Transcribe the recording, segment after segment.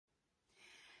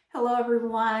Hello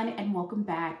everyone and welcome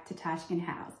back to Tashkin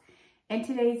House. In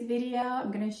today's video, I'm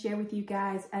going to share with you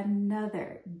guys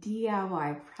another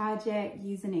DIY project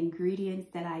using ingredients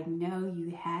that I know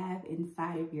you have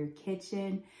inside of your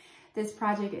kitchen. This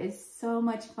project is so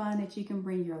much fun that you can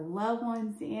bring your loved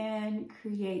ones in,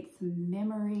 create some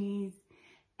memories,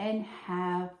 and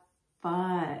have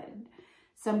fun.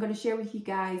 So I'm going to share with you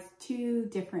guys two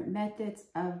different methods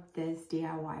of this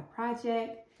DIY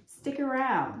project. Stick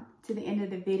around to the end of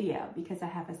the video because I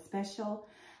have a special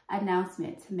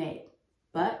announcement to make.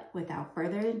 But without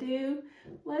further ado,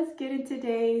 let's get into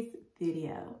today's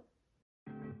video.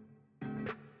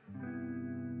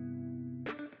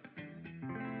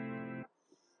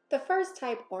 The first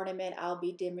type ornament I'll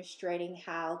be demonstrating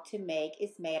how to make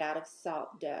is made out of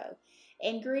salt dough.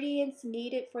 Ingredients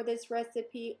needed for this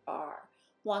recipe are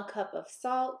 1 cup of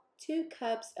salt, 2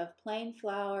 cups of plain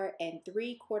flour, and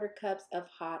 3/4 cups of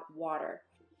hot water.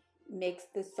 Mix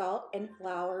the salt and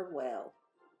flour well.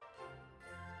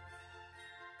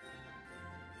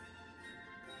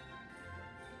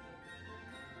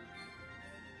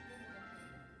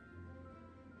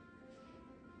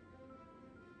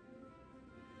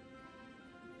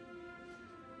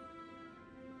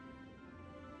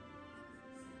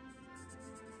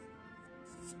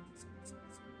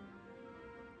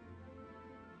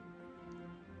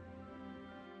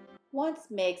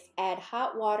 Once mixed, add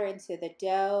hot water into the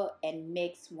dough and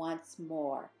mix once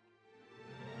more.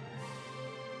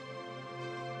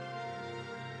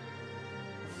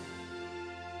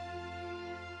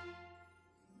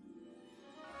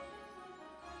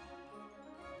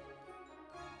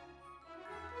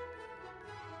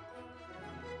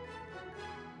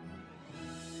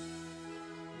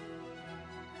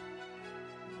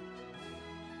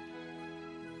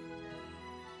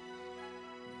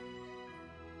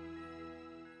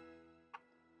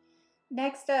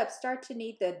 Next up, start to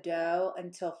knead the dough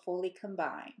until fully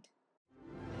combined.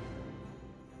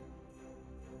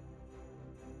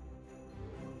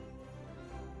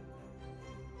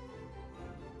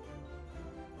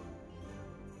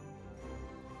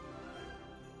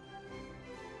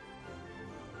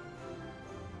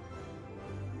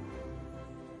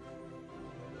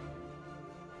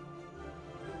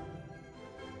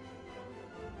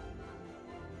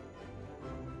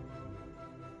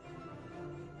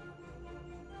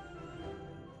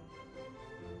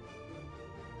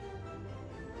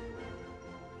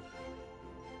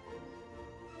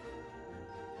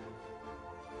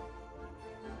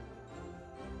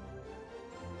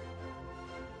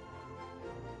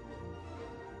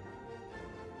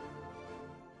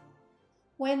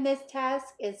 When this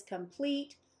task is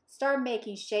complete, start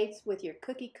making shapes with your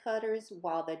cookie cutters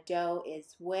while the dough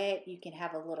is wet. You can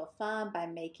have a little fun by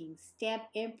making stamp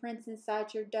imprints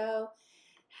inside your dough.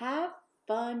 Have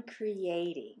fun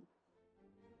creating.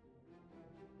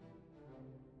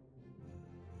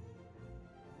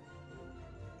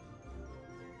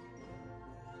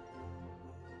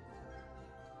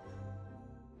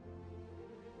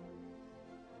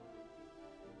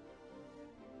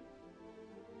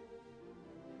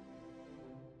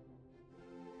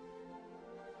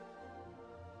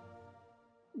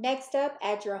 Next up,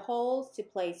 add your holes to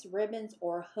place ribbons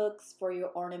or hooks for your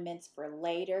ornaments for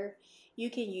later. You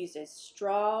can use a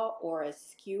straw or a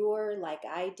skewer like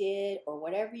I did, or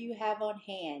whatever you have on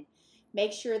hand.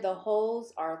 Make sure the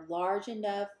holes are large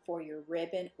enough for your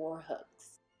ribbon or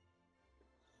hooks.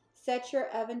 Set your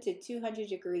oven to 200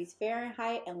 degrees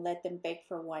Fahrenheit and let them bake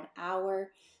for 1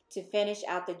 hour. To finish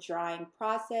out the drying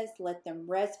process, let them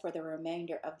rest for the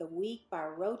remainder of the week by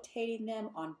rotating them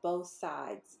on both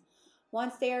sides.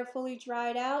 Once they are fully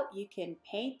dried out, you can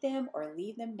paint them or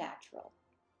leave them natural.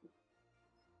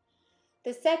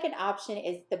 The second option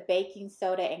is the baking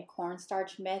soda and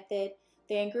cornstarch method.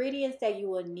 The ingredients that you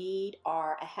will need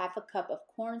are 1/2 cup of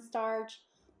cornstarch,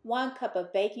 1 cup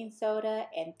of baking soda,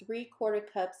 and 3/4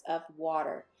 cups of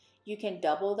water. You can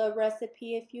double the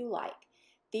recipe if you like.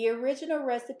 The original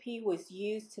recipe was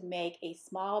used to make a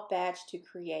small batch to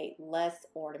create less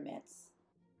ornaments.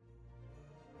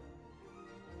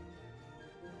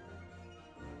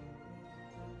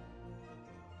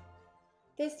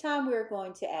 This time we're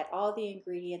going to add all the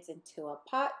ingredients into a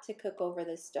pot to cook over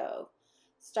the stove.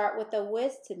 Start with a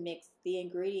whisk to mix the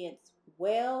ingredients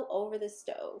well over the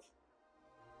stove.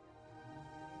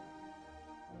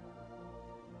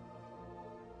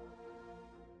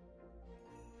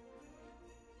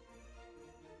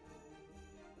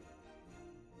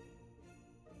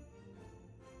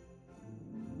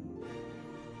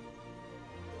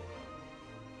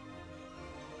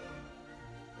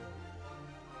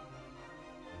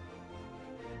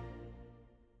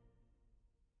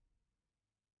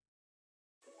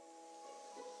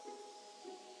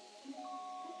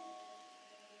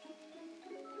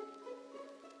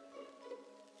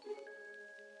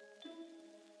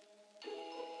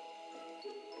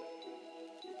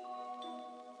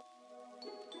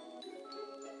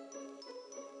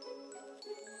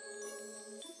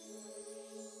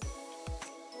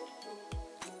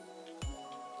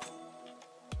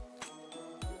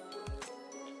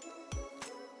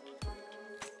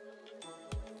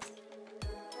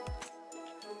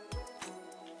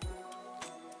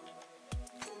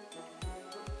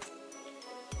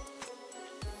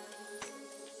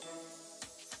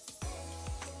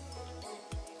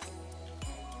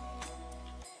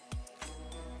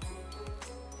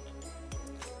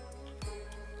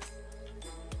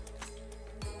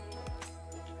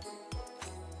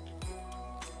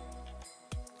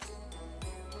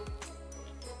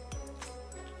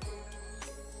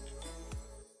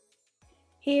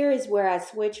 Here is where I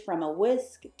switch from a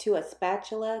whisk to a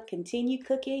spatula. Continue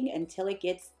cooking until it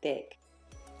gets thick.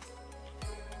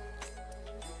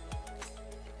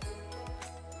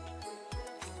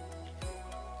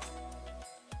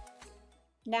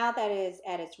 Now that it is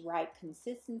at its right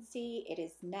consistency, it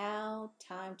is now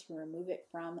time to remove it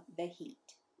from the heat.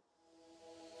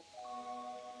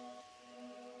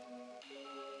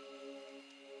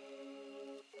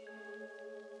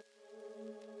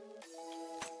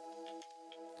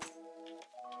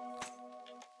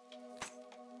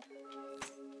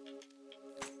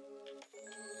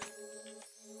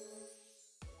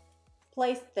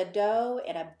 Place the dough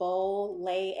in a bowl.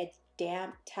 Lay a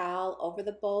damp towel over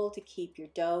the bowl to keep your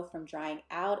dough from drying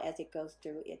out as it goes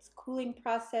through its cooling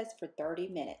process for 30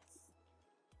 minutes.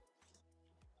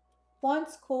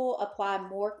 Once cool, apply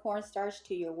more cornstarch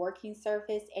to your working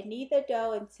surface and knead the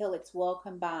dough until it's well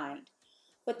combined.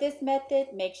 With this method,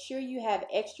 make sure you have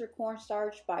extra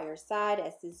cornstarch by your side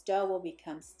as this dough will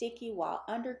become sticky while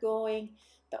undergoing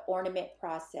the ornament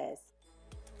process.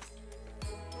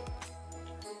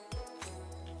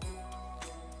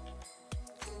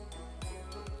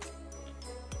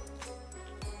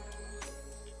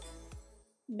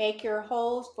 Make your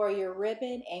holes for your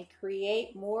ribbon and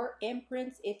create more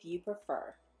imprints if you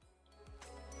prefer.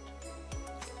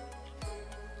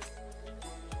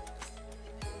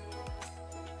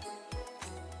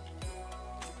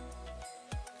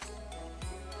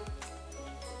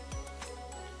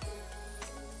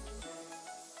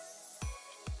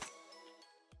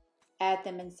 Add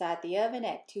them inside the oven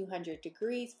at 200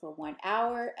 degrees for 1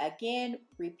 hour. Again,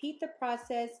 repeat the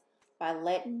process by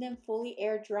letting them fully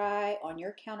air dry on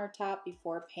your countertop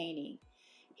before painting.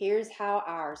 Here's how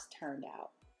ours turned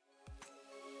out.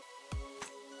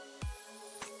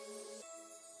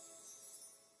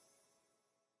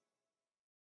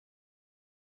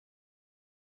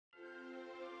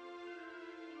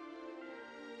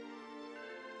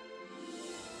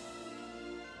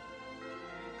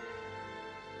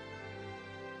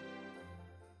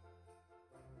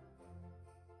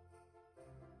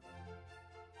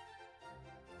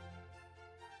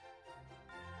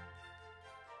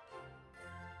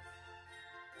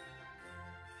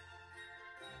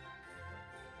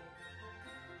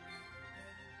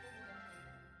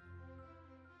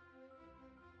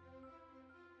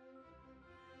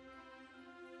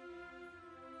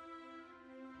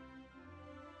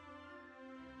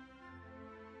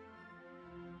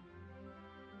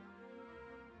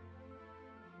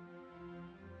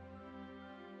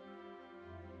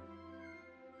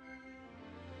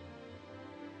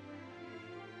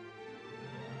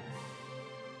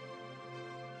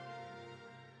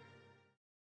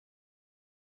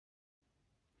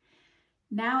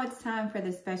 Now it's time for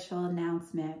the special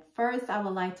announcement. First, I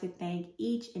would like to thank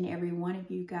each and every one of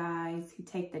you guys who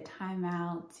take the time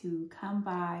out to come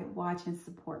by, watch, and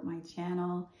support my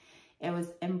channel. It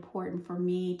was important for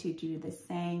me to do the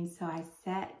same, so I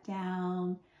sat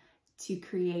down to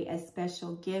create a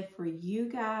special gift for you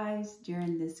guys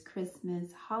during this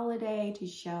Christmas holiday to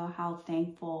show how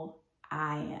thankful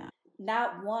I am.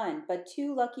 Not one, but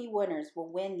 2 lucky winners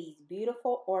will win these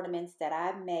beautiful ornaments that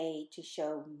I've made to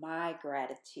show my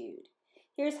gratitude.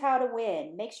 Here's how to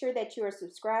win. Make sure that you are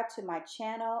subscribed to my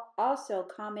channel. Also,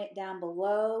 comment down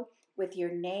below with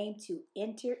your name to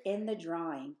enter in the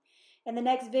drawing. In the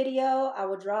next video, I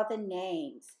will draw the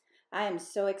names. I am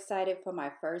so excited for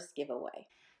my first giveaway.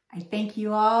 I thank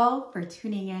you all for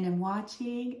tuning in and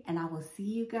watching, and I will see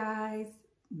you guys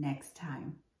next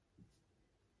time.